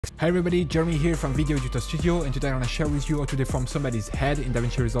Hi everybody, Jeremy here from Video Editor Studio, and today I'm going to share with you how to deform somebody's head in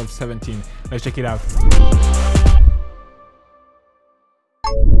Davinci Resolve 17. Let's check it out.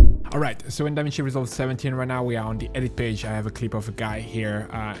 Alright, so in Davinci Resolve 17 right now we are on the edit page. I have a clip of a guy here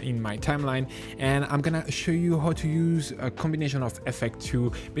in my timeline, and I'm gonna show you how to use a combination of effects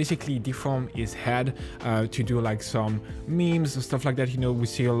to basically deform his head to do like some memes or stuff like that. You know, we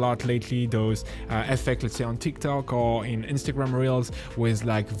see a lot lately those effects, let's say on TikTok or in Instagram Reels, with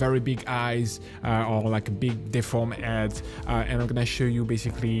like very big eyes or like a big deform head, and I'm gonna show you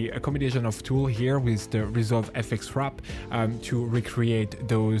basically a combination of tool here with the Resolve FX wrap to recreate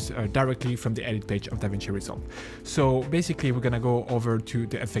those directly from the edit page of Davinci Resolve. So basically we're gonna go over to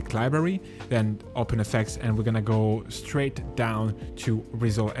the effect library, then open effects, and we're gonna go straight down to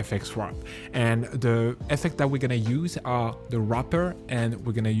Resolve FX wrap. And the effect that we're gonna use are the wrapper, and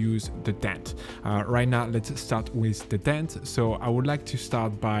we're gonna use the dent. Right now let's start with the dent. So I would like to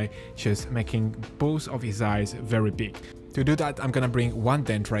start by just making both of his eyes very big. To do that, I'm gonna bring one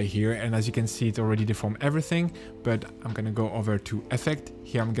dent right here, and as you can see, it already deformed everything, but I'm gonna go over to effect.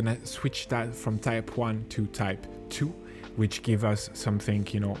 Here I'm gonna switch that from type 1 to type 2, which give us something,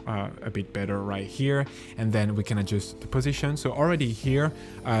 you know, a bit better right here, and then we can adjust the position. So already here,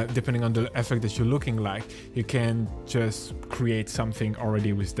 depending on the effect that you're looking like, you can just create something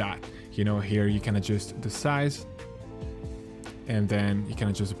already with that. You know, here you can adjust the size, and then you can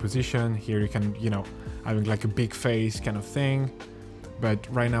adjust the position. Here you can, you know, having like a big face kind of thing. But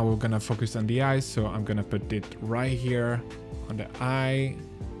right now we're gonna focus on the eyes, so I'm gonna put it right here on the eye,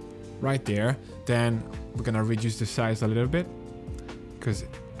 right there. Then we're gonna reduce the size a little bit because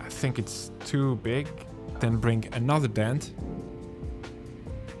I think it's too big. Then bring another dent.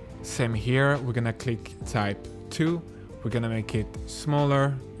 Same here, we're gonna click type 2. We're gonna make it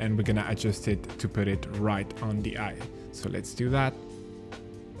smaller, and we're gonna adjust it to put it right on the eye. So let's do that.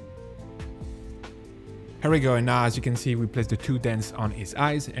 Here we go, and now as you can see, we placed the two dents on his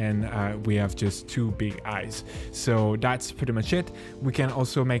eyes, and we have just two big eyes. So that's pretty much it. We can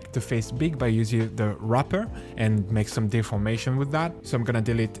also make the face big by using the wrapper and make some deformation with that. So I'm gonna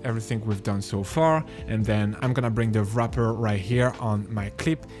delete everything we've done so far, and then I'm gonna bring the wrapper right here on my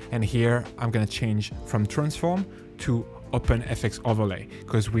clip, and here I'm gonna change from transform to open FX overlay,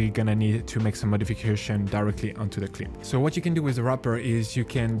 because we're gonna need to make some modification directly onto the clip. So what you can do with the wrapper is you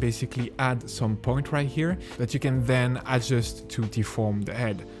can basically add some point right here that you can then adjust to deform the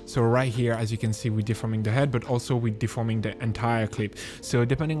head. So right here, as you can see, we're deforming the head, but also we're deforming the entire clip. So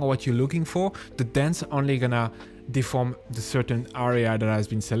depending on what you're looking for, the dent's only gonna deform the certain area that has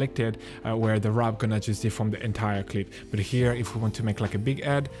been selected, where the wrap gonna just deform the entire clip. But here, if we want to make like a big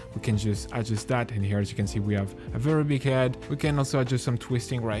head, we can just adjust that, and here as you can see we have a very big head. We can also adjust some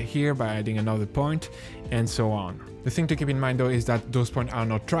twisting right here by adding another point, and so on. The thing to keep in mind though is that those points are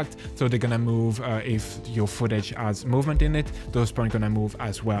not tracked, so they're gonna move if your footage has movement in it, those points gonna move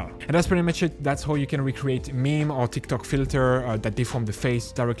as well. And that's pretty much it. That's how you can recreate meme or TikTok filter that deform the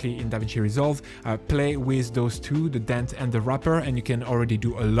face directly in Davinci Resolve. Play with those two, the dent and the wrapper, and you can already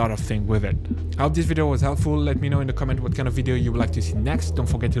do a lot of things with it. I hope this video was helpful. Let me know in the comment what kind of video you would like to see next. Don't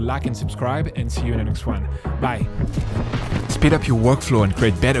forget to like and subscribe, and see you in the next one. Bye. Speed up your workflow and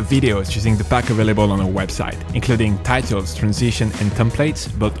create better videos using the pack available on our website, including titles, transition, and templates,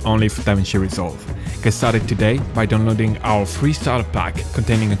 but only for Davinci Resolve. Get started today by downloading our free starter pack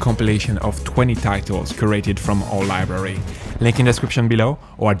containing a compilation of 20 titles curated from our library. Link in the description below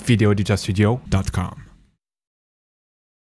or at videoeditorstudio.com.